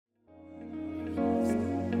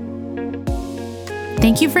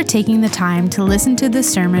Thank you for taking the time to listen to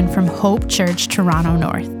this sermon from Hope Church, Toronto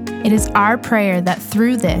North. It is our prayer that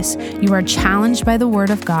through this, you are challenged by the Word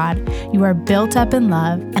of God, you are built up in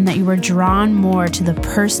love, and that you are drawn more to the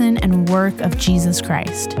person and work of Jesus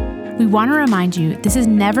Christ. We want to remind you, this is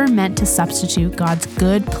never meant to substitute God's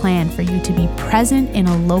good plan for you to be present in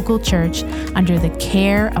a local church under the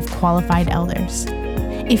care of qualified elders.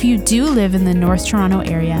 If you do live in the North Toronto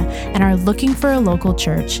area and are looking for a local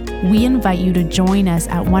church, we invite you to join us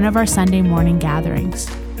at one of our Sunday morning gatherings.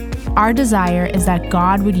 Our desire is that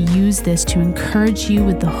God would use this to encourage you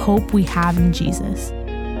with the hope we have in Jesus.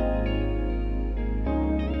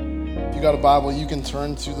 If you got a Bible, you can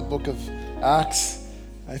turn to the book of Acts.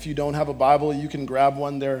 If you don't have a Bible, you can grab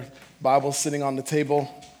one. There are Bibles sitting on the table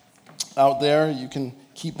out there. You can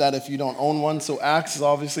keep that if you don't own one. So Acts is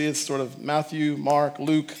obviously, it's sort of Matthew, Mark,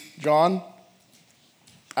 Luke, John,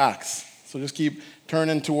 Acts. So just keep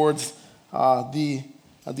turning towards the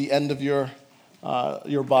end of your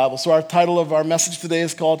Bible. So our title of our message today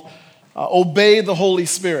is called Obey the Holy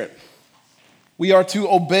Spirit. We are to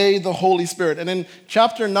obey the Holy Spirit. And in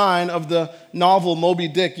chapter 9 of the novel Moby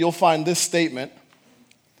Dick, you'll find this statement.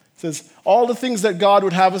 It says, all the things that God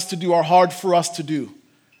would have us to do are hard for us to do.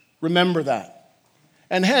 Remember that.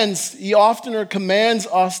 And hence, he oftener commands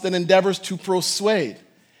us than endeavors to persuade.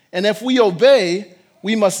 And if we obey,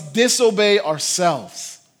 we must disobey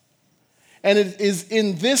ourselves. And it is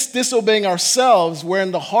in this disobeying ourselves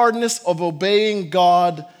wherein the hardness of obeying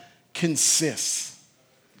God consists.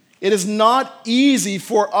 It is not easy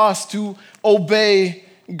for us to obey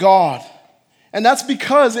God. And that's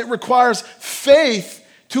because it requires faith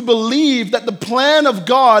to believe that the plan of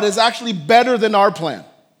God is actually better than our plan.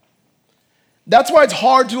 That's why it's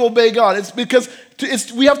hard to obey God. It's because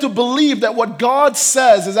we have to believe that what God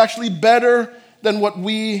says is actually better than what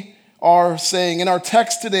we are saying. In our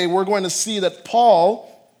text today, we're going to see that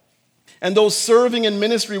Paul and those serving in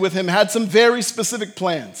ministry with him had some very specific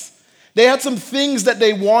plans. They had some things that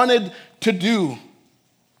they wanted to do.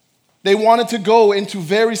 They wanted to go into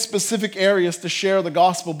very specific areas to share the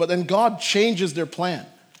gospel, but then God changes their plan.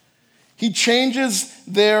 He changes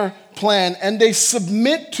their plan, and they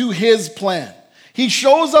submit to his plan. He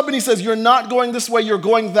shows up and he says, you're not going this way, you're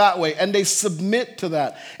going that way. And they submit to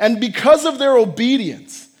that. And because of their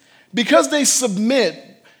obedience, because they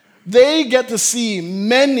submit, they get to see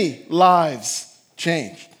many lives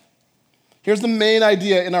changed. Here's the main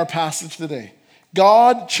idea in our passage today.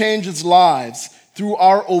 God changes lives through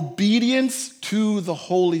our obedience to the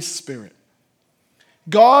Holy Spirit.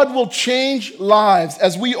 God will change lives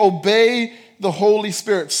as we obey the Holy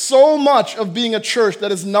Spirit. So much of being a church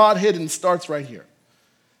that is not hidden starts right here.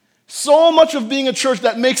 So much of being a church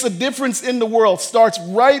that makes a difference in the world starts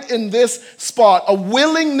right in this spot, a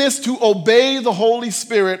willingness to obey the Holy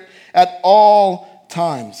Spirit at all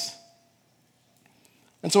times.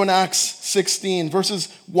 And so in Acts 16,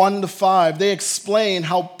 verses 1-5, they explain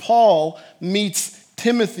how Paul meets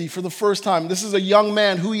Timothy for the first time. This is a young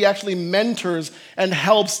man who he actually mentors and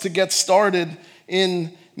helps to get started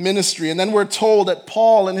in ministry. And then we're told that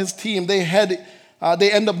Paul and his team, they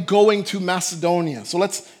end up going to Macedonia. So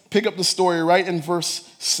let's pick up the story right in verse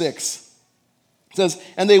 6. It says,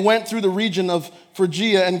 and they went through the region of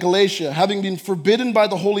Phrygia and Galatia, having been forbidden by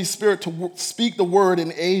the Holy Spirit to speak the word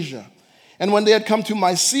in Asia. And when they had come to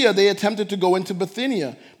Mysia, they attempted to go into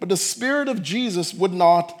Bithynia, but the Spirit of Jesus would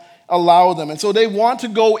not allow them. And so they want to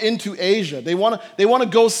go into Asia. They want to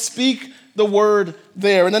go speak the word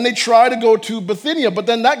there. And then they try to go to Bithynia, but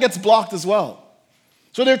then that gets blocked as well.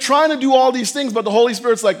 So they're trying to do all these things, but the Holy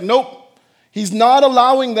Spirit's like, nope. He's not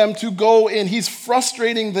allowing them to go in. He's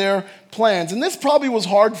frustrating their plans. And this probably was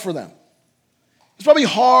hard for them. It's probably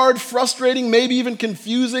hard, frustrating, maybe even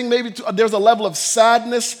confusing. Maybe there's a level of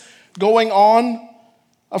sadness going on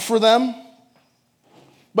for them.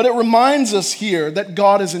 But it reminds us here that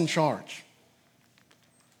God is in charge.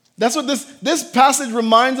 That's what this passage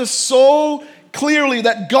reminds us so clearly,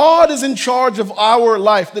 that God is in charge of our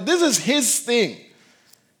life, that this is his thing,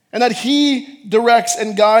 and that he directs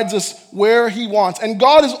and guides us where he wants. And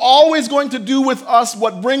God is always going to do with us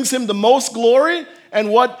what brings him the most glory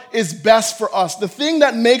and what is best for us, the thing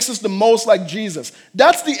that makes us the most like Jesus.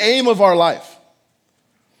 That's the aim of our life.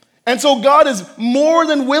 And so God is more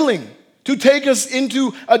than willing to take us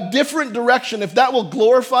into a different direction if that will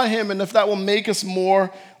glorify him and if that will make us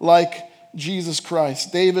more like Jesus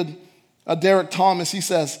Christ. Derek Thomas, he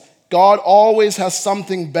says, God always has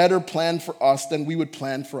something better planned for us than we would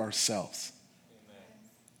plan for ourselves. Amen.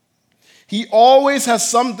 He always has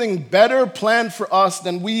something better planned for us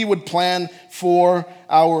than we would plan for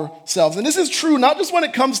ourselves. And this is true not just when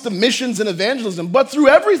it comes to missions and evangelism, but through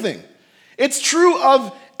everything. It's true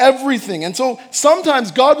of everything. And so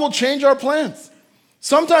sometimes God will change our plans.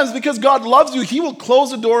 Sometimes because God loves you, he will close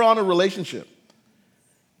the door on a relationship.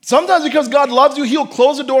 Sometimes because God loves you, he'll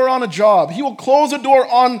close the door on a job. He will close the door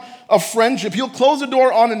on a friendship. He'll close the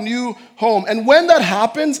door on a new home. And when that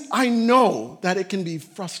happens, I know that it can be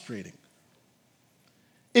frustrating.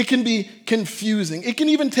 It can be confusing. It can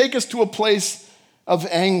even take us to a place of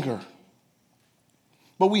anger.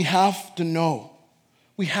 But we have to know.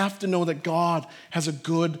 We have to know that God has a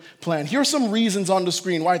good plan. Here are some reasons on the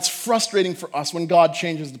screen why it's frustrating for us when God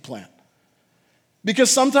changes the plan. Because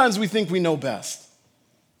sometimes we think we know best.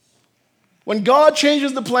 When God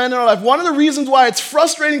changes the plan in our life, one of the reasons why it's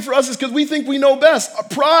frustrating for us is because we think we know best.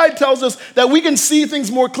 Pride tells us that we can see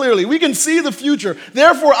things more clearly. We can see the future.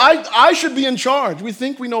 Therefore, I should be in charge. We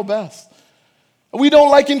think we know best. We don't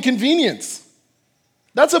like inconvenience.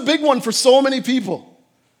 That's a big one for so many people.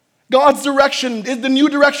 God's direction, the new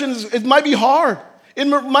direction, it might be hard. It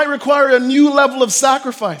might require a new level of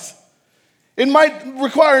sacrifice. It might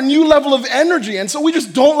require a new level of energy. And so we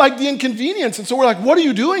just don't like the inconvenience. And so we're like, what are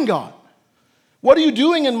you doing, God? What are you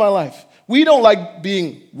doing in my life? We don't like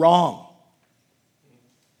being wrong.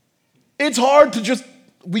 It's hard to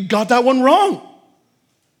we got that one wrong.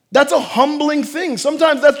 That's a humbling thing.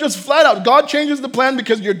 Sometimes that's just flat out. God changes the plan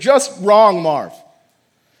because you're just wrong, Marv.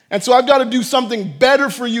 And so I've got to do something better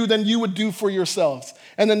for you than you would do for yourselves.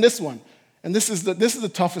 And then this one, and this is the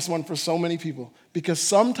toughest one for so many people, because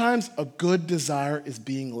sometimes a good desire is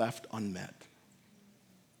being left unmet.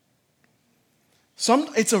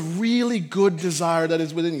 It's a really good desire that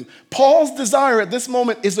is within you. Paul's desire at this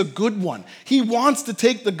moment is a good one. He wants to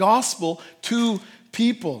take the gospel to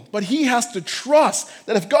people, but he has to trust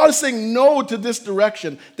that if God is saying no to this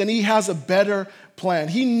direction, then he has a better plan.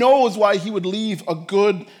 He knows why he would leave a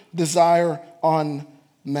good desire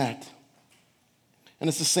unmet. And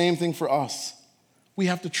it's the same thing for us. We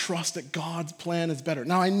have to trust that God's plan is better.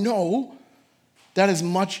 Now, I know that is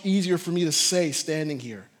much easier for me to say standing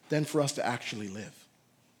here than for us to actually live.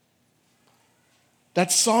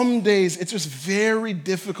 That some days it's just very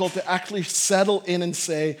difficult to actually settle in and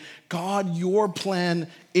say, God, your plan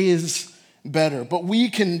is better. But we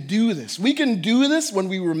can do this. We can do this when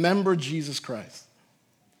we remember Jesus Christ.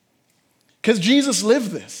 Because Jesus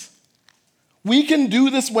lived this. We can do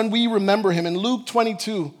this when we remember him. In Luke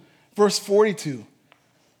 22, verse 42,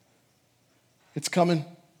 it's coming.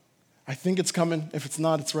 I think it's coming. If it's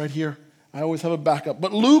not, it's right here. I always have a backup.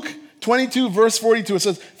 But Luke 22, verse 42, it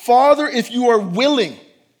says, Father, if you are willing,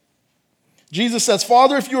 Jesus says,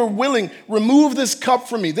 Father, if you are willing, remove this cup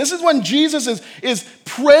from me. This is when Jesus is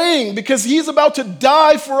praying because he's about to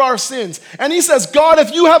die for our sins. And he says, God,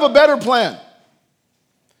 if you have a better plan.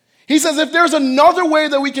 He says, if there's another way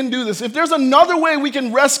that we can do this, if there's another way we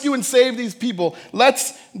can rescue and save these people,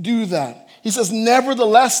 let's do that. He says,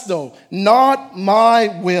 nevertheless, though, not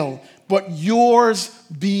my will, but yours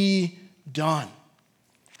be done.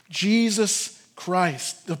 Jesus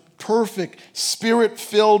Christ, the perfect,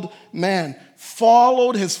 spirit-filled man,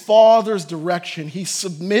 followed his Father's direction. He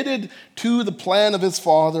submitted to the plan of his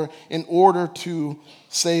Father in order to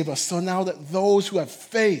save us. So now that those who have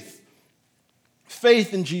faith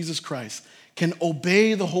in Jesus Christ, can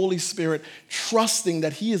obey the Holy Spirit, trusting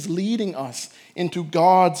that he is leading us into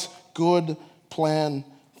God's good plan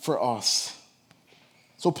for us.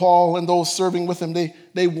 So Paul and those serving with him,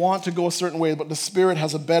 they want to go a certain way, but the Spirit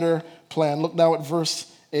has a better plan. Look now at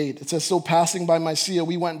verse 8. It says, so passing by Mysia,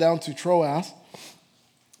 we went down to Troas,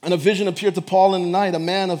 and a vision appeared to Paul in the night, a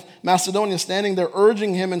man of Macedonia standing there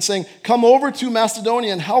urging him and saying, come over to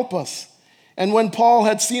Macedonia and help us. And when Paul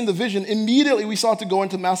had seen the vision, immediately we sought to go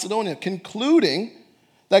into Macedonia, concluding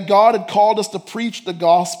that God had called us to preach the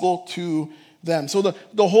gospel to them. So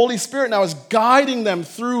the Holy Spirit now is guiding them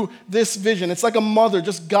through this vision. It's like a mother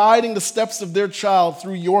just guiding the steps of their child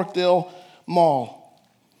through Yorkdale Mall.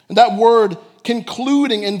 And that word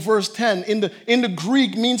concluding in verse 10 in the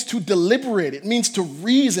Greek means to deliberate. It means to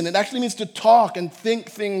reason. It actually means to talk and think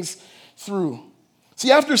things through.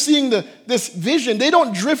 See, after seeing this vision, they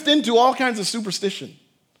don't drift into all kinds of superstition.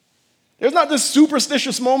 There's not this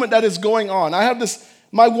superstitious moment that is going on. I have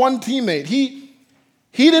my one teammate, he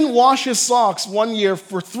didn't wash his socks one year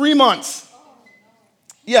for 3 months.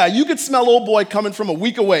 Yeah, you could smell old boy coming from a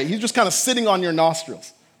week away. He's just kind of sitting on your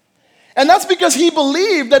nostrils. And that's because he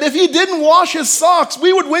believed that if he didn't wash his socks,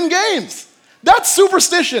 we would win games. That's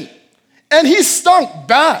superstition. And he stunk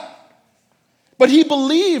bad. But he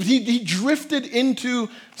believed, he drifted into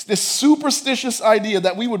this superstitious idea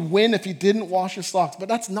that we would win if he didn't wash his socks. But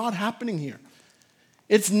that's not happening here.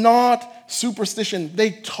 It's not superstition. They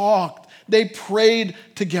talked. They prayed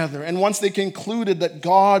together. And once they concluded that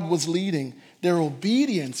God was leading, their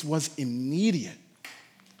obedience was immediate.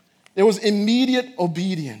 There was immediate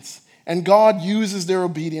obedience. And God uses their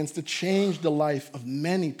obedience to change the life of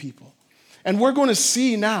many people. And we're going to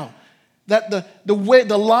see now that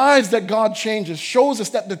the lives that God changes shows us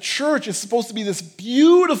that the church is supposed to be this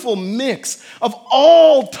beautiful mix of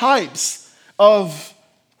all types of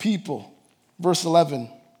people. Verse 11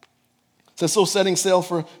 says, so setting sail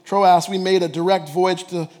for Troas, we made a direct voyage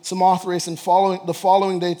to Samothrace and the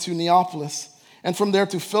following day to Neapolis, and from there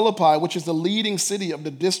to Philippi, which is the leading city of the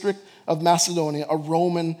district of Macedonia, a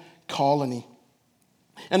Roman colony.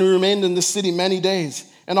 And we remained in this city many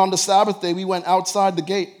days. And on the Sabbath day, we went outside the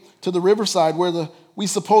gate to the riverside where we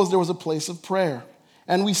supposed there was a place of prayer.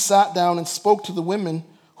 And we sat down and spoke to the women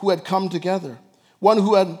who had come together. One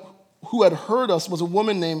who had heard us was a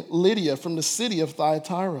woman named Lydia from the city of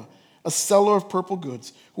Thyatira, a seller of purple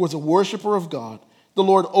goods, who was a worshiper of God. The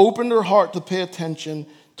Lord opened her heart to pay attention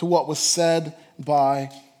to what was said by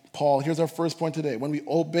Paul. Here's our first point today. When we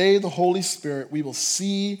obey the Holy Spirit, we will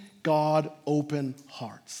see God open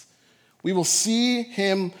hearts. We will see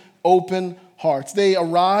him open hearts. They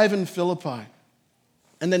arrive in Philippi,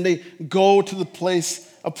 and then they go to the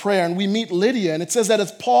place of prayer, and we meet Lydia, and it says that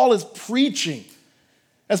as Paul is preaching,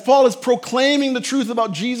 as Paul is proclaiming the truth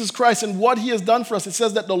about Jesus Christ and what he has done for us, it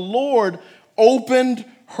says that the Lord opened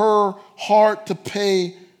her heart to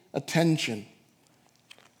pay attention.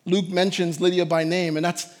 Luke mentions Lydia by name, and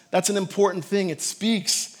that's an important thing.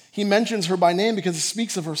 He mentions her by name because it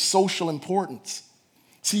speaks of her social importance.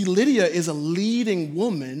 See, Lydia is a leading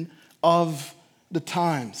woman of the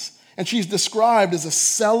times, and she's described as a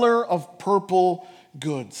seller of purple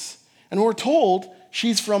goods. And we're told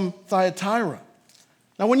she's from Thyatira.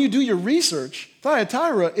 Now, when you do your research,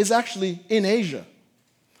 Thyatira is actually in Asia.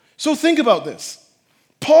 So think about this.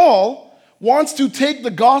 Paul wants to take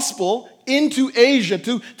the gospel into Asia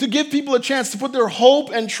to give people a chance to put their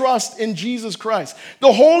hope and trust in Jesus Christ.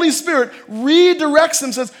 The Holy Spirit redirects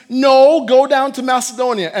them, says, no, go down to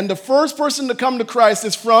Macedonia. And the first person to come to Christ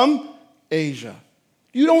is from Asia.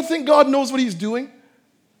 You don't think God knows what he's doing?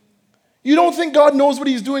 You don't think God knows what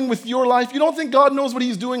he's doing with your life? You don't think God knows what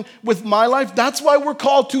he's doing with my life? That's why we're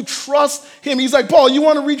called to trust him. He's like, Paul, you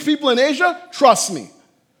want to reach people in Asia? Trust me.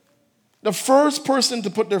 The first person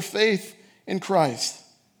to put their faith in Christ.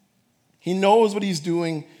 He knows what he's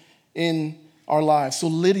doing in our lives. So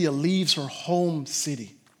Lydia leaves her home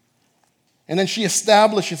city. And then she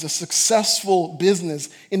establishes a successful business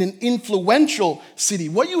in an influential city.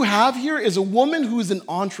 What you have here is a woman who is an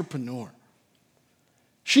entrepreneur.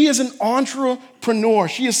 She is an entrepreneur.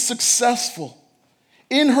 She is successful.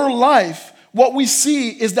 In her life, what we see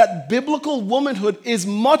is that biblical womanhood is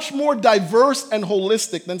much more diverse and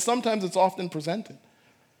holistic than sometimes it's often presented.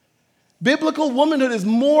 Biblical womanhood is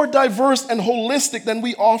more diverse and holistic than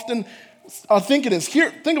we often think it is.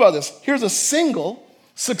 Think about this. Here's a single,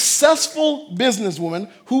 successful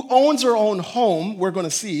businesswoman who owns her own home, we're going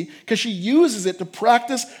to see, because she uses it to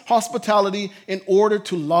practice hospitality in order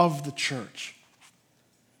to love the church.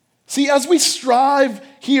 See, as we strive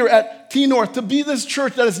here at T-North to be this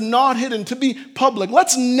church that is not hidden, to be public,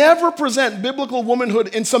 let's never present biblical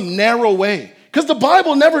womanhood in some narrow way, because the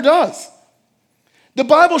Bible never does. The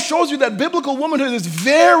Bible shows you that biblical womanhood is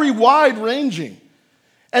very wide-ranging.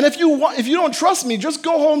 And if you don't trust me, just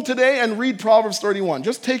go home today and read Proverbs 31.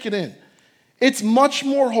 Just take it in. It's much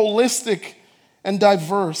more holistic and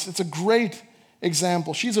diverse. It's a great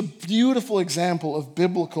example. She's a beautiful example of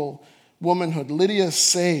biblical womanhood. Lydia is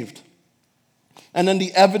saved. And then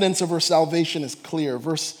the evidence of her salvation is clear.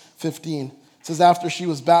 Verse 15 says, after she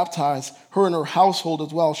was baptized, her and her household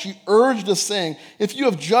as well, she urged us, saying, if you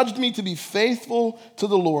have judged me to be faithful to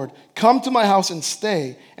the Lord, come to my house and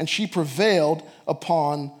stay. And she prevailed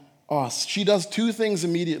upon us. She does two things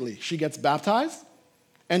immediately. She gets baptized,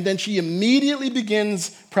 and then she immediately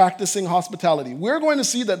begins practicing hospitality. We're going to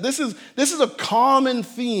see that this is a common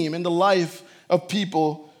theme in the life of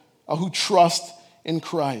people who trust in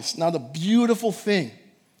Christ. Now, the beautiful thing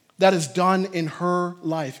that is done in her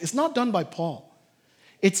life, it's not done by Paul.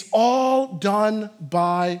 It's all done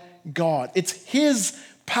by God. It's his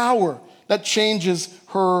power that changes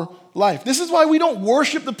her life. This is why we don't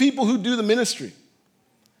worship the people who do the ministry.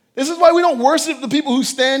 This is why we don't worship the people who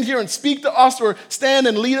stand here and speak to us or stand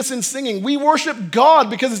and lead us in singing. We worship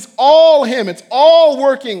God because it's all him. It's all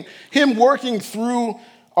him working through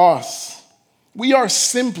us. We are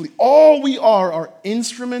simply, all we are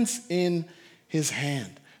instruments in his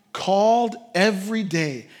hand, called every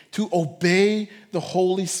day to obey the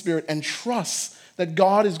Holy Spirit and trust that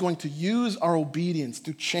God is going to use our obedience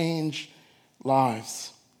to change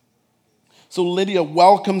lives. So Lydia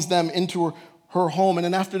welcomes them into her home, and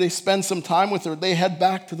then after they spend some time with her, they head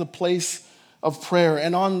back to the place of prayer.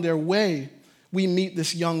 And on their way, we meet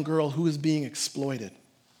this young girl who is being exploited.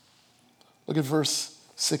 Look at verse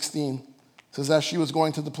 16. It says, as we were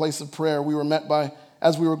going to the place of prayer, we were met by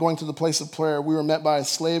a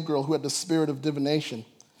slave girl who had the spirit of divination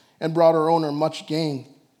and brought her owner much gain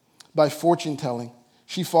by fortune telling.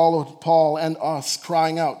 She followed Paul and us,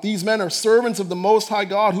 crying out, these men are servants of the Most High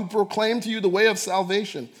God who proclaim to you the way of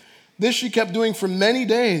salvation. This she kept doing for many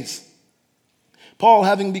days. Paul,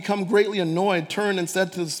 having become greatly annoyed, turned and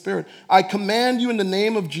said to the spirit, I command you in the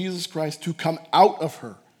name of Jesus Christ to come out of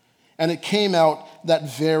her. And it came out that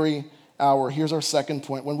very hour. Here's our second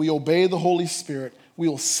point. When we obey the Holy Spirit, we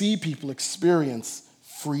will see people experience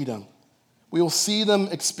freedom. We will see them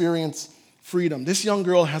experience freedom. This young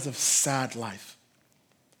girl has a sad life.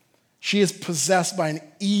 She is possessed by an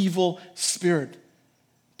evil spirit.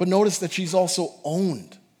 But notice that she's also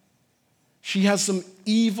owned. She has some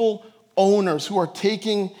evil owners who are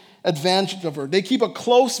taking advantage of her. They keep a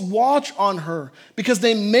close watch on her because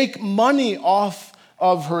they make money off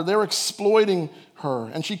of her. They're exploiting her.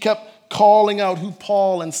 And she kept calling out who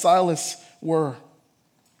Paul and Silas were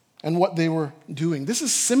and what they were doing. This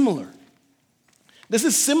is similar. This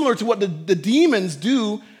is similar to what the demons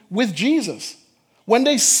do with Jesus. When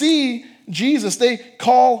they see Jesus, they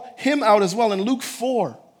call him out as well. In Luke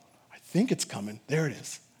 4, I think it's coming. There it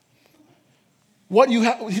is.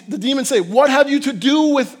 The demons say, what have you to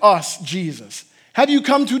do with us, Jesus? Have you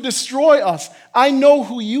come to destroy us? I know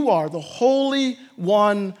who you are, the Holy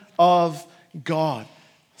One of God.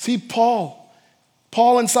 See, Paul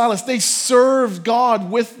and Silas, they served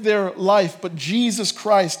God with their life, but Jesus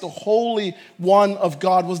Christ, the Holy One of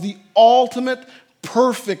God, was the ultimate,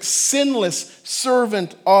 perfect, sinless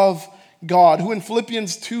servant of God, who in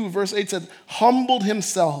Philippians 2, verse 8 said, humbled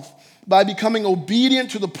himself by becoming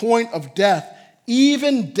obedient to the point of death,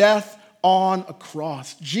 even death on a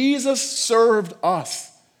cross. Jesus served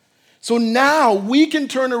us. So now we can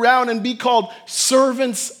turn around and be called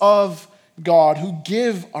servants of God who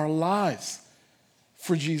give our lives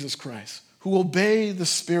for Jesus Christ, who obey the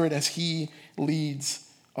Spirit as he leads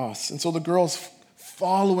us. And so the girl's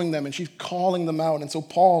following them and she's calling them out. And so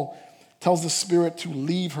Paul tells the Spirit to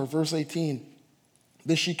leave her. Verse 18,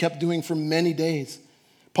 this she kept doing for many days.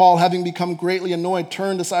 Paul, having become greatly annoyed,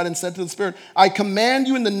 turned aside and said to the Spirit, I command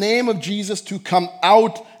you in the name of Jesus to come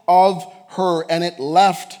out of her. And it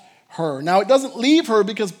left her. Now, it doesn't leave her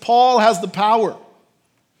because Paul has the power.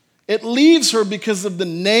 It leaves her because of the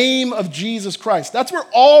name of Jesus Christ. That's where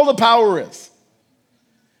all the power is.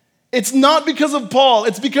 It's not because of Paul.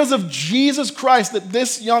 It's because of Jesus Christ that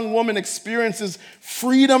this young woman experiences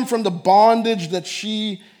freedom from the bondage that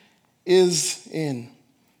she is in.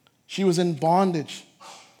 She was in bondage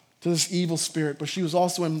to this evil spirit, but she was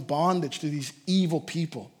also in bondage to these evil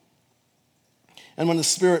people. And when the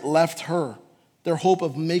spirit left her, their hope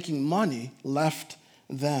of making money left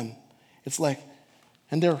them. It's like,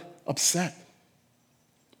 and they're upset.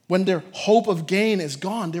 When their hope of gain is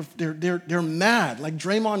gone, they're mad, like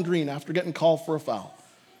Draymond Green after getting called for a foul.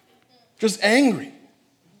 Just angry.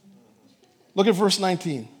 Look at verse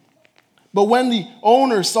 19. But when the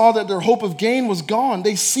owners saw that their hope of gain was gone,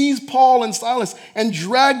 they seized Paul and Silas and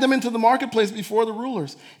dragged them into the marketplace before the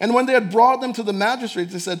rulers. And when they had brought them to the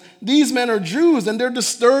magistrates, they said, these men are Jews and they're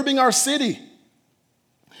disturbing our city.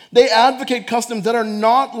 They advocate customs that are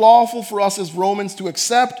not lawful for us as Romans to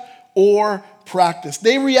accept or practice.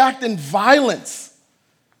 They react in violence.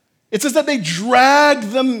 It says that they drag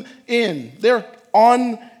them in. They're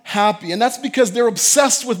unhappy. And that's because they're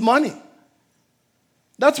obsessed with money.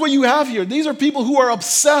 That's what you have here. These are people who are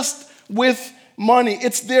obsessed with money.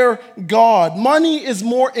 It's their God. Money is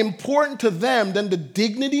more important to them than the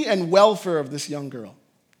dignity and welfare of this young girl.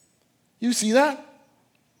 You see that?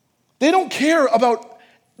 They don't care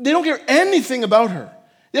anything about her.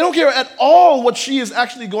 They don't care at all what she is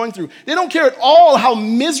actually going through. They don't care at all how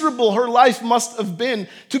miserable her life must have been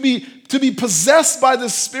to be possessed by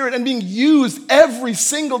this spirit and being used every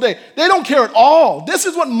single day. They don't care at all. This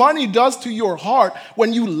is what money does to your heart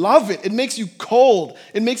when you love it. It makes you cold.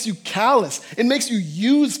 It makes you callous. It makes you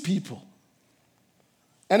use people.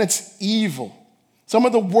 And it's evil. Some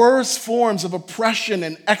of the worst forms of oppression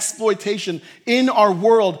and exploitation in our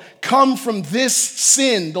world come from this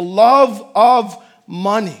sin, the love of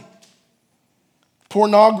money.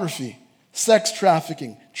 Pornography, sex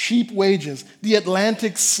trafficking, cheap wages, the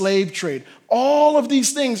Atlantic slave trade. All of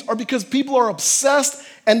these things are because people are obsessed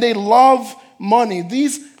and they love money.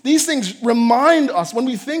 These things remind us, when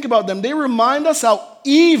we think about them, they remind us how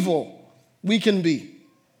evil we can be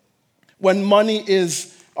when money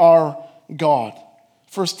is our God.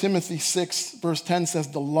 1 Timothy 6 verse 10 says,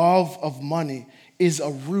 the love of money is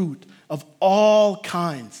a root of all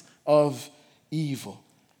kinds of evil.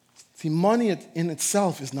 See, money in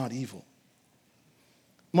itself is not evil.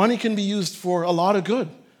 Money can be used for a lot of good.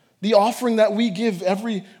 The offering that we give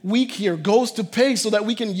every week here goes to pay so that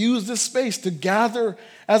we can use this space to gather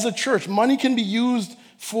as a church. Money can be used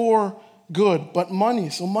for good, but money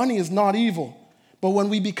is not evil. But when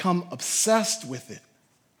we become obsessed with it,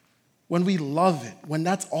 when we love it, when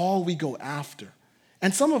that's all we go after,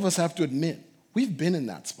 and some of us have to admit, we've been in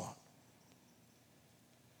that spot,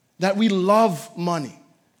 that we love money.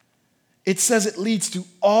 It says it leads to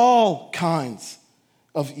all kinds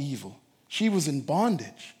of evil. She was in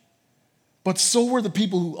bondage, but so were the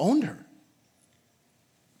people who owned her.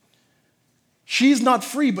 She's not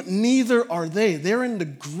free, but neither are they. They're in the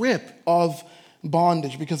grip of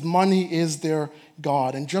bondage because money is their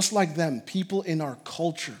God. And just like them, people in our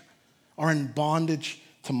culture are in bondage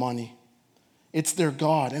to money. It's their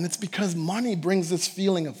God. And it's because money brings this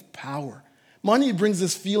feeling of power. Money brings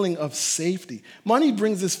this feeling of safety. Money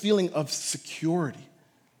brings this feeling of security.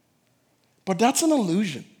 But that's an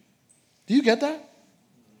illusion. Do you get that?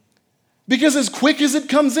 Because as quick as it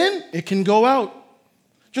comes in, it can go out.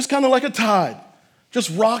 Just kind of like a tide, just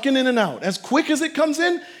rocking in and out. As quick as it comes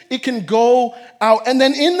in, it can go out. And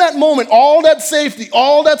then in that moment, all that safety,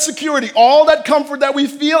 all that security, all that comfort that we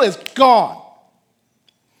feel is gone.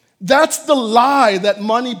 That's the lie that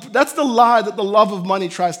the love of money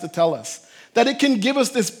tries to tell us. That it can give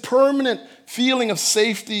us this permanent feeling of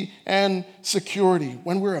safety and security.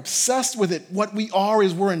 When we're obsessed with it, what we are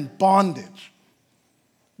is we're in bondage.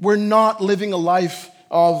 We're not living a life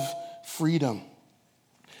of freedom.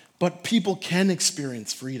 But people can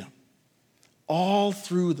experience freedom all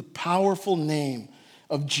through the powerful name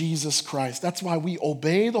of Jesus Christ. That's why we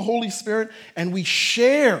obey the Holy Spirit and we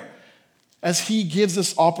share as he gives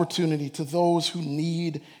us opportunity to those who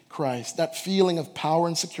need Christ. That feeling of power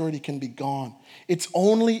and security can be gone. It's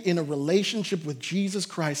only in a relationship with Jesus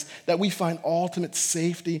Christ that we find ultimate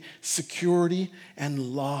safety, security, and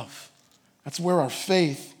love. That's where our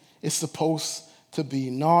faith is supposed to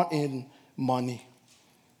be, not in money.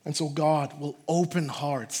 And so God will open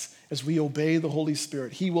hearts as we obey the Holy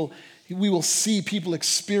Spirit. We will see people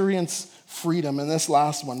experience freedom. And this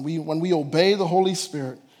last one, when we obey the Holy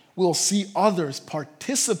Spirit, we'll see others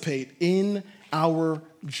participate in our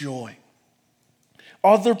joy.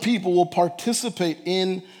 Other people will participate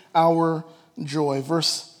in our joy.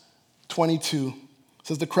 Verse 22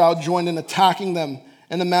 says, the crowd joined in attacking them,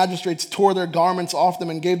 and the magistrates tore their garments off them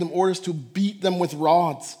and gave them orders to beat them with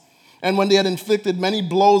rods. And when they had inflicted many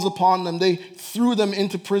blows upon them, they threw them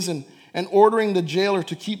into prison, and ordering the jailer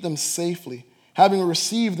to keep them safely. Having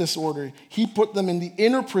received this order, he put them in the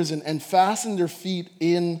inner prison and fastened their feet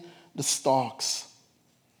in the stocks.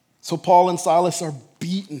 So Paul and Silas are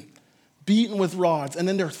beaten with rods, and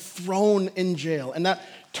then they're thrown in jail. And that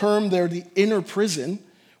term there, the inner prison,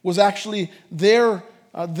 was actually their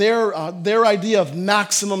idea of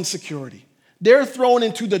maximum security. They're thrown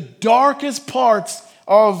into the darkest parts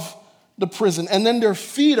of the prison, and then their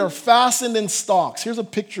feet are fastened in stocks. Here's a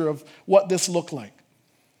picture of what this looked like.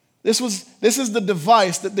 This is the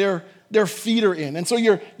device that their feet are in. And so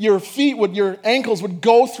your ankles would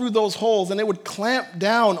go through those holes and it would clamp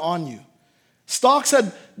down on you. Stocks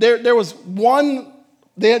there was one,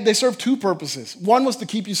 they served two purposes. One was to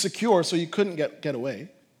keep you secure so you couldn't get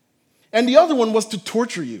away. And the other one was to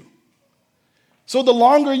torture you. So the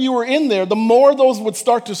longer you were in there, the more those would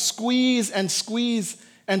start to squeeze and squeeze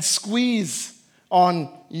and squeeze on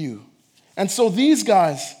you. And so these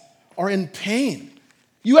guys are in pain.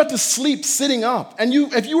 You had to sleep sitting up. And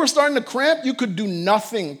if you were starting to cramp, you could do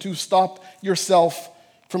nothing to stop yourself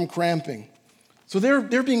from cramping. So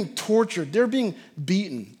they're being tortured. They're being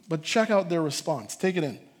beaten. But check out their response. Take it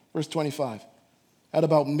in. Verse 25. At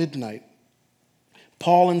about midnight,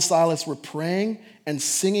 Paul and Silas were praying and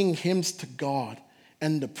singing hymns to God,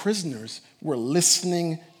 and the prisoners were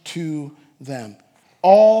listening to them.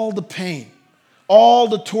 All the pain, all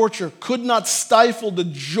the torture could not stifle the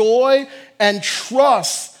joy and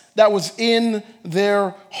trust that was in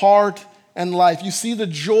their heart and life. You see the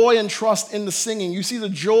joy and trust in the singing. You see the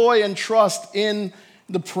joy and trust in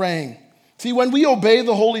the praying. See, when we obey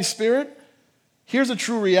the Holy Spirit, here's a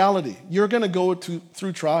true reality. You're going to go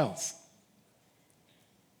through trials.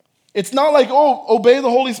 It's not like, obey the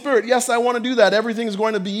Holy Spirit. Yes, I want to do that. Everything is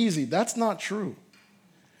going to be easy. That's not true.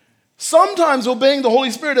 Sometimes obeying the Holy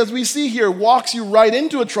Spirit, as we see here, walks you right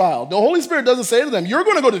into a trial. The Holy Spirit doesn't say to them, you're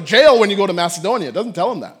going to go to jail when you go to Macedonia. It doesn't tell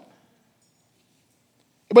them that.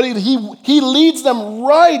 But he leads them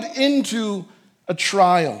right into a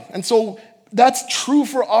trial. And so that's true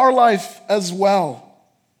for our life as well.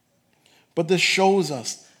 But this shows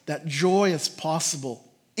us that joy is possible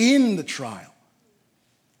in the trial.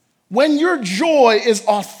 When your joy is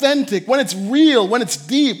authentic, when it's real, when it's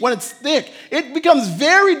deep, when it's thick, it becomes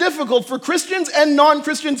very difficult for Christians and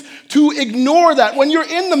non-Christians to ignore that. When you're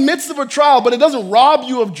in the midst of a trial, but it doesn't rob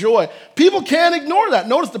you of joy, people can't ignore that.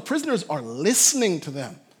 Notice the prisoners are listening to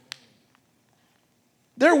them.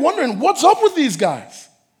 They're wondering, what's up with these guys?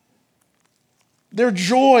 Their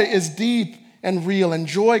joy is deep and real, and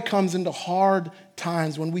joy comes into hard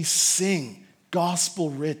times when we sing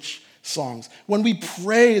gospel-rich songs, when we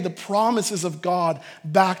pray the promises of God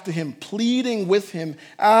back to him, pleading with him,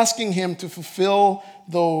 asking him to fulfill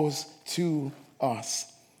those to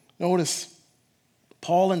us. Notice,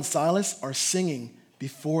 Paul and Silas are singing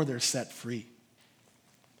before they're set free.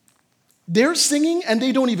 They're singing and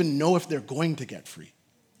they don't even know if they're going to get free.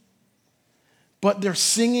 But they're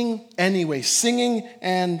singing anyway, singing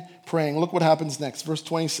and praying. Look what happens next, verse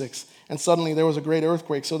 26. And suddenly there was a great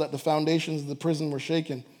earthquake so that the foundations of the prison were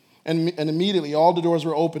shaken. And immediately all the doors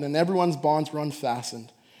were open and everyone's bonds were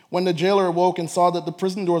unfastened. When the jailer awoke and saw that the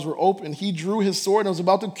prison doors were open, he drew his sword and was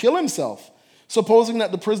about to kill himself, supposing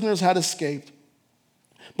that the prisoners had escaped.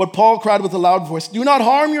 But Paul cried with a loud voice, "Do not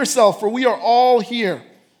harm yourself, for we are all here."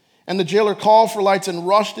 And the jailer called for lights and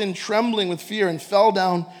rushed in, trembling with fear, and fell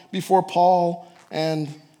down before Paul and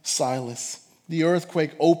Silas. The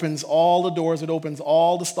earthquake opens all the doors, it opens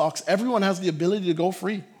all the stocks. Everyone has the ability to go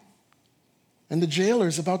free. And the jailer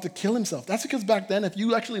is about to kill himself. That's because back then, if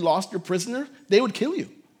you actually lost your prisoner, they would kill you.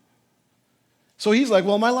 So he's like,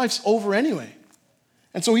 well, my life's over anyway.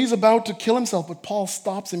 And so he's about to kill himself, but Paul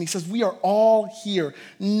stops him. He says, we are all here.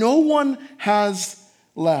 No one has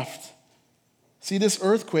left. See, this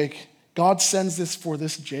earthquake, God sends this for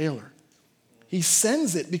this jailer. He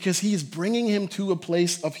sends it because he's bringing him to a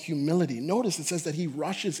place of humility. Notice it says that he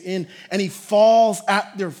rushes in and he falls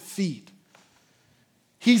at their feet.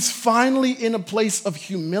 He's finally in a place of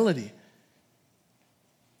humility.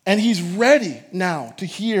 And he's ready now to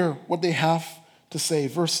hear what they have to say.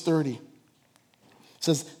 Verse 30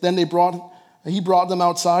 says, then he brought them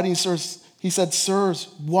outside. And he said, sirs,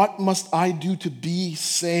 what must I do to be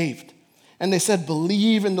saved? And they said,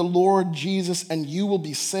 believe in the Lord Jesus and you will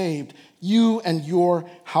be saved, you and your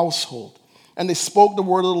household. And they spoke the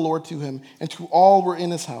word of the Lord to him and to all were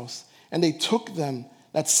in his house. And they took them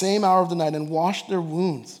that same hour of the night and washed their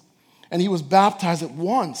wounds. And he was baptized at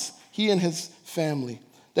once, he and his family.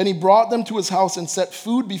 Then he brought them to his house and set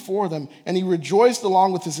food before them. And he rejoiced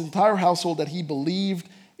along with his entire household that he believed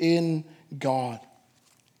in God.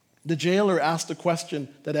 The jailer asked a question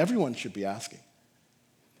that everyone should be asking.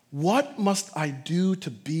 What must I do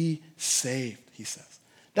to be saved, he says.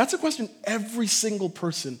 That's a question every single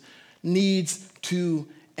person needs to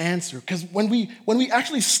answer. Because when we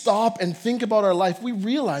actually stop and think about our life, we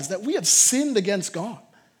realize that we have sinned against God.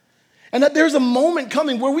 And that there's a moment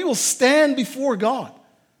coming where we will stand before God.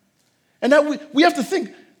 And that we have to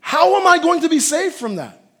think, how am I going to be saved from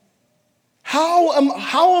that? How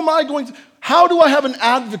do I have an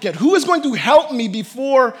advocate? Who is going to help me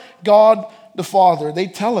before God the Father? They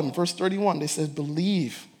tell him, verse 31, they say,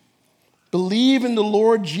 believe. Believe in the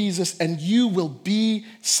Lord Jesus and you will be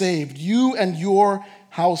saved, you and your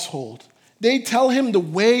household. They tell him the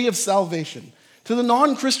way of salvation. To the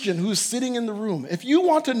non-Christian who's sitting in the room, if you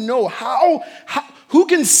want to know who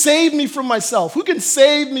can save me from myself, who can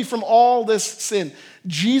save me from all this sin,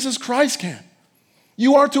 Jesus Christ can.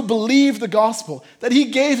 You are to believe the gospel, that he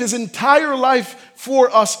gave his entire life for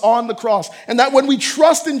us on the cross, and that when we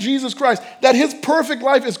trust in Jesus Christ, that his perfect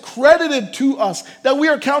life is credited to us, that we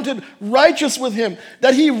are counted righteous with him,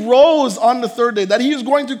 that he rose on the third day, that he is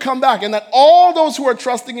going to come back, and that all those who are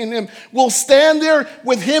trusting in him will stand there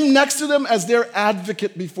with him next to them as their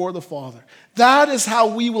advocate before the Father. That is how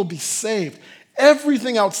we will be saved.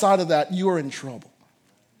 Everything outside of that, you are in trouble.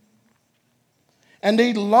 And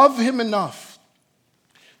they love him enough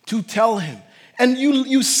to tell him. And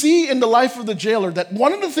you see in the life of the jailer that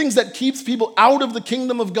one of the things that keeps people out of the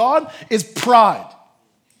kingdom of God is pride.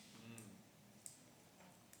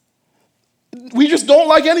 We just don't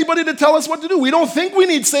like anybody to tell us what to do. We don't think we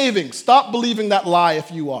need saving. Stop believing that lie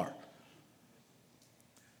if you are.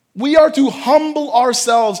 We are to humble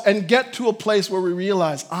ourselves and get to a place where we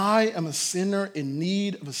realize, I am a sinner in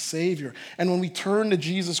need of a Savior. And when we turn to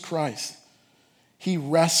Jesus Christ, he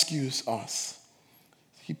rescues us.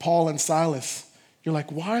 Paul and Silas, you're like,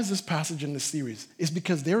 why is this passage in this series? It's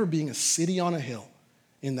because they were being a city on a hill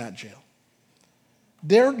in that jail.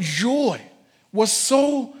 Their joy was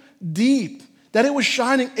so deep that it was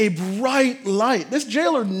shining a bright light. This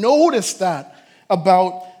jailer noticed that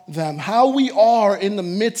about them. How we are in the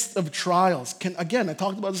midst of trials can, again, I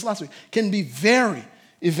talked about this last week, can be very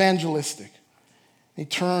evangelistic. He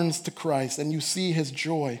turns to Christ, and you see his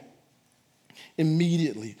joy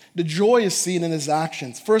immediately. The joy is seen in his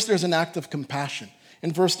actions. First, there's an act of compassion.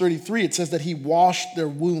 In verse 33, it says that he washed their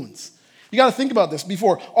wounds. You got to think about this.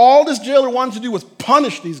 Before, all this jailer wanted to do was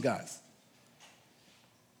punish these guys.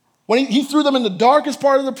 When he threw them in the darkest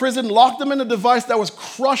part of the prison, locked them in a device that was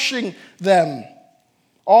crushing them.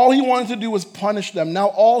 All he wanted to do was punish them. Now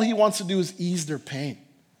all he wants to do is ease their pain.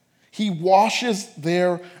 He washes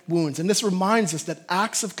their wounds. And this reminds us that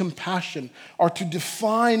acts of compassion are to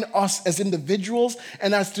define us as individuals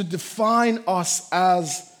and as to define us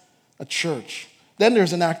as a church. Then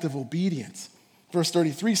there's an act of obedience. Verse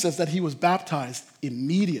 33 says that he was baptized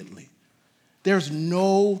immediately. There's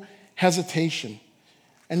no hesitation.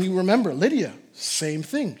 And you remember Lydia, same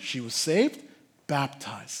thing. She was saved,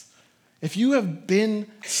 baptized. If you have been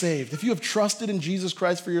saved, if you have trusted in Jesus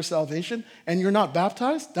Christ for your salvation and you're not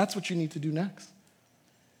baptized, that's what you need to do next.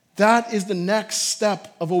 That is the next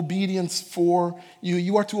step of obedience for you.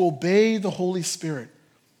 You are to obey the Holy Spirit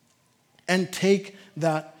and take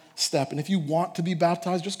that step. And if you want to be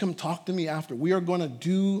baptized, just come talk to me after. We are going to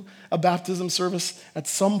do a baptism service at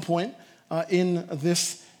some point in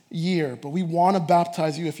this year, but we want to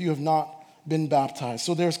baptize you if you have not been baptized.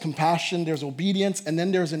 So there's compassion, there's obedience, and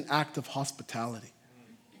then there's an act of hospitality.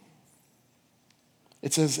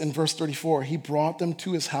 It says in verse 34, he brought them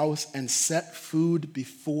to his house and set food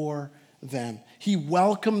before them. He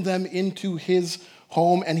welcomed them into his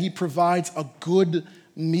home, and he provides a good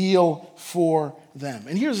meal for them.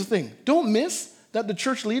 And here's the thing, don't miss that the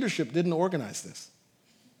church leadership didn't organize this.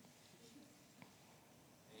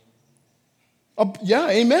 Yeah,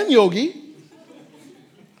 amen, Yogi.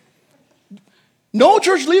 No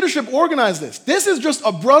church leadership organized this. This is just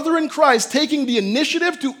a brother in Christ taking the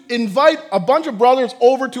initiative to invite a bunch of brothers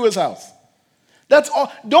over to his house. That's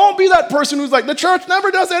all. Don't be that person who's like, the church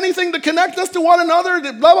never does anything to connect us to one another,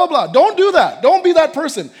 blah, blah, blah. Don't do that. Don't be that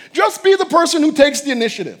person. Just be the person who takes the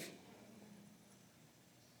initiative.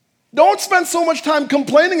 Don't spend so much time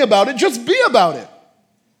complaining about it. Just be about it.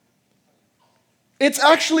 It's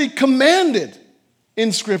actually commanded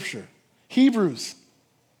in Scripture. Hebrews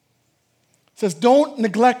says, don't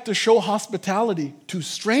neglect to show hospitality to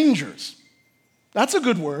strangers. That's a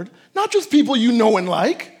good word. Not just people you know and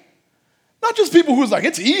like. Not just people who's like,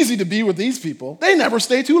 it's easy to be with these people. They never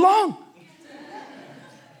stay too long.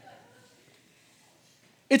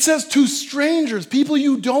 It says to strangers, people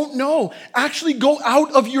you don't know. Actually go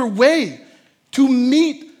out of your way to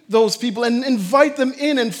meet those people and invite them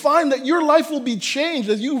in and find that your life will be changed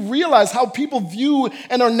as you realize how people view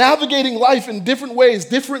and are navigating life in different ways,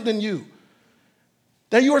 different than you.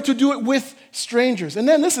 That you are to do it with strangers. And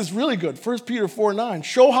then this is really good. 1 Peter 4:9.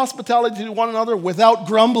 Show hospitality to one another without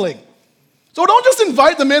grumbling. So don't just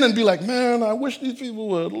invite them in and be like, man, I wish these people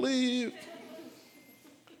would leave.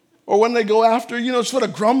 Or when they go after, sort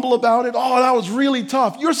of grumble about it. Oh, that was really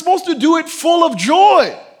tough. You're supposed to do it full of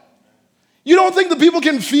joy. You don't think the people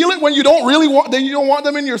can feel it when you don't want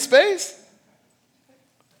them in your space?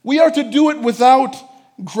 We are to do it without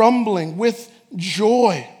grumbling, with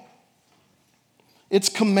joy. It's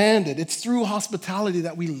commanded. It's through hospitality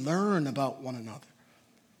that we learn about one another.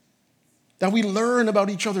 That we learn about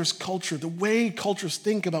each other's culture, the way cultures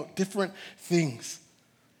think about different things.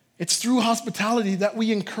 It's through hospitality that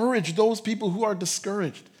we encourage those people who are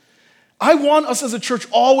discouraged. I want us as a church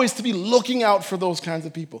always to be looking out for those kinds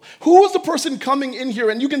of people. Who is the person coming in here,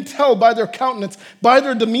 and you can tell by their countenance, by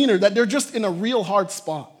their demeanor, that they're just in a real hard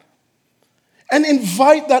spot. And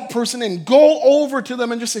invite that person in. Go over to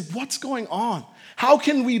them and just say, what's going on? How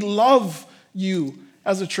can we love you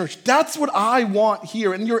as a church? That's what I want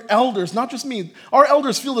here. And your elders, not just me, our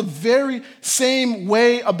elders feel the very same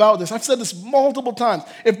way about this. I've said this multiple times.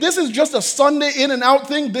 If this is just a Sunday in and out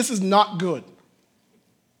thing, this is not good.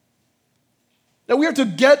 That we are to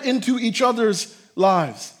get into each other's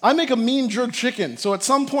lives. I make a mean jerk chicken, so at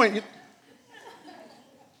some point,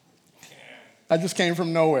 I just came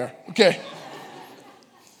from nowhere. Okay.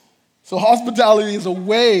 So hospitality is a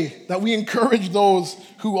way that we encourage those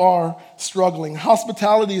who are struggling.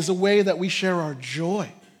 Hospitality is a way that we share our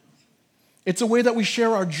joy. It's a way that we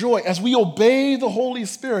share our joy as we obey the Holy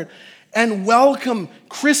Spirit and welcome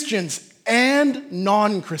Christians and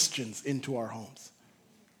non-Christians into our homes.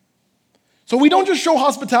 So we don't just show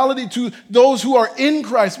hospitality to those who are in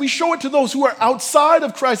Christ. We show it to those who are outside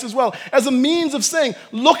of Christ as well, as a means of saying,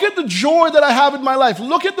 look at the joy that I have in my life.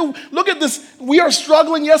 Look at this. We are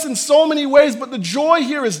struggling, yes, in so many ways, but the joy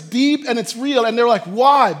here is deep and it's real. And they're like,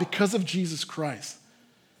 why? Because of Jesus Christ.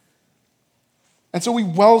 And so we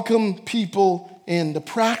welcome people in. The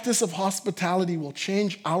practice of hospitality will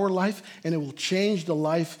change our life, and it will change the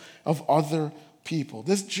life of other people.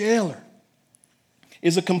 This jailer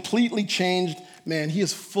is a completely changed man. He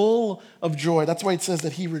is full of joy. That's why it says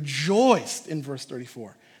that he rejoiced in verse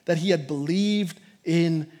 34, that he had believed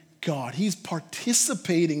in God. He's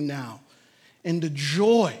participating now in the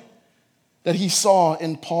joy that he saw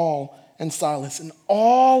in Paul and Silas, and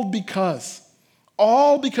all because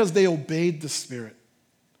they obeyed the Spirit.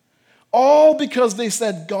 All because they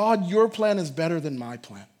said, God, your plan is better than my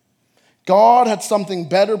plan. God had something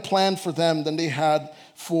better planned for them than they had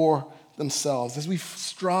for themselves. As we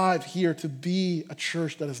strive here to be a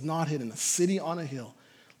church that is not hidden, a city on a hill,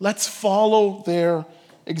 let's follow their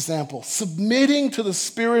example, submitting to the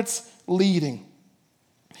Spirit's leading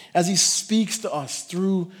as he speaks to us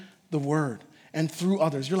through the Word and through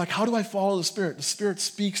others. You're like, how do I follow the Spirit? The Spirit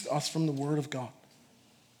speaks to us from the Word of God.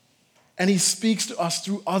 And he speaks to us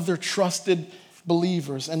through other trusted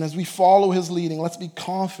believers. And as we follow his leading, let's be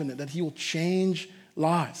confident that he will change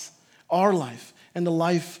lives, our life, and the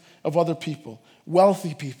life of other people.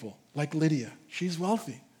 Wealthy people, like Lydia. She's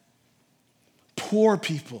wealthy. Poor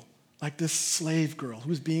people, like this slave girl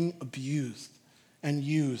who's being abused and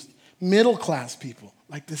used. Middle-class people,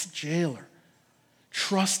 like this jailer.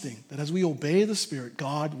 Trusting that as we obey the Spirit,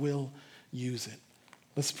 God will use it.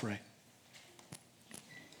 Let's pray.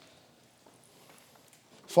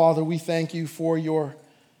 Father, we thank you for your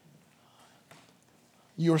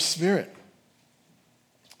Spirit,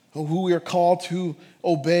 who we are called to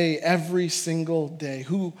obey every single day,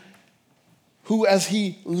 who as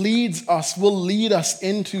he leads us will lead us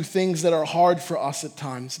into things that are hard for us at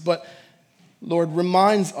times, but Lord,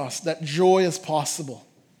 reminds us that joy is possible,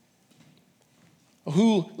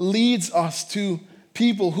 who leads us to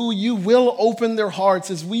people who you will open their hearts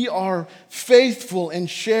as we are faithful in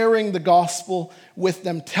sharing the gospel with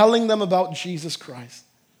them, telling them about Jesus Christ.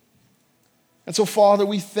 And so, Father,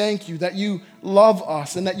 we thank you that you love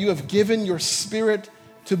us and that you have given your Spirit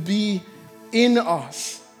to be in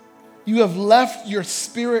us. You have left your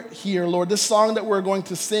Spirit here, Lord. This song that we're going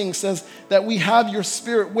to sing says that we have your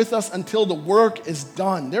Spirit with us until the work is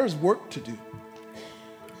done. There's work to do.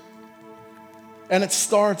 And it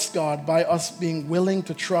starts, God, by us being willing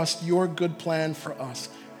to trust your good plan for us,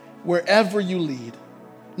 wherever you lead,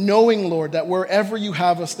 knowing, Lord, that wherever you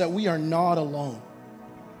have us, that we are not alone.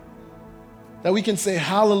 That we can say,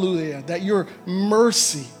 hallelujah, that your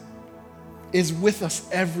mercy is with us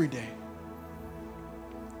every day.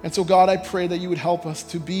 And so, God, I pray that you would help us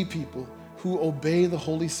to be people who obey the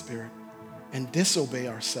Holy Spirit and disobey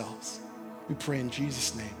ourselves. We pray in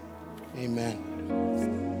Jesus' name. Amen.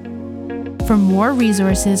 For more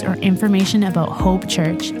resources or information about Hope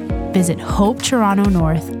Church, visit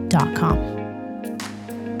hopetorontonorth.com.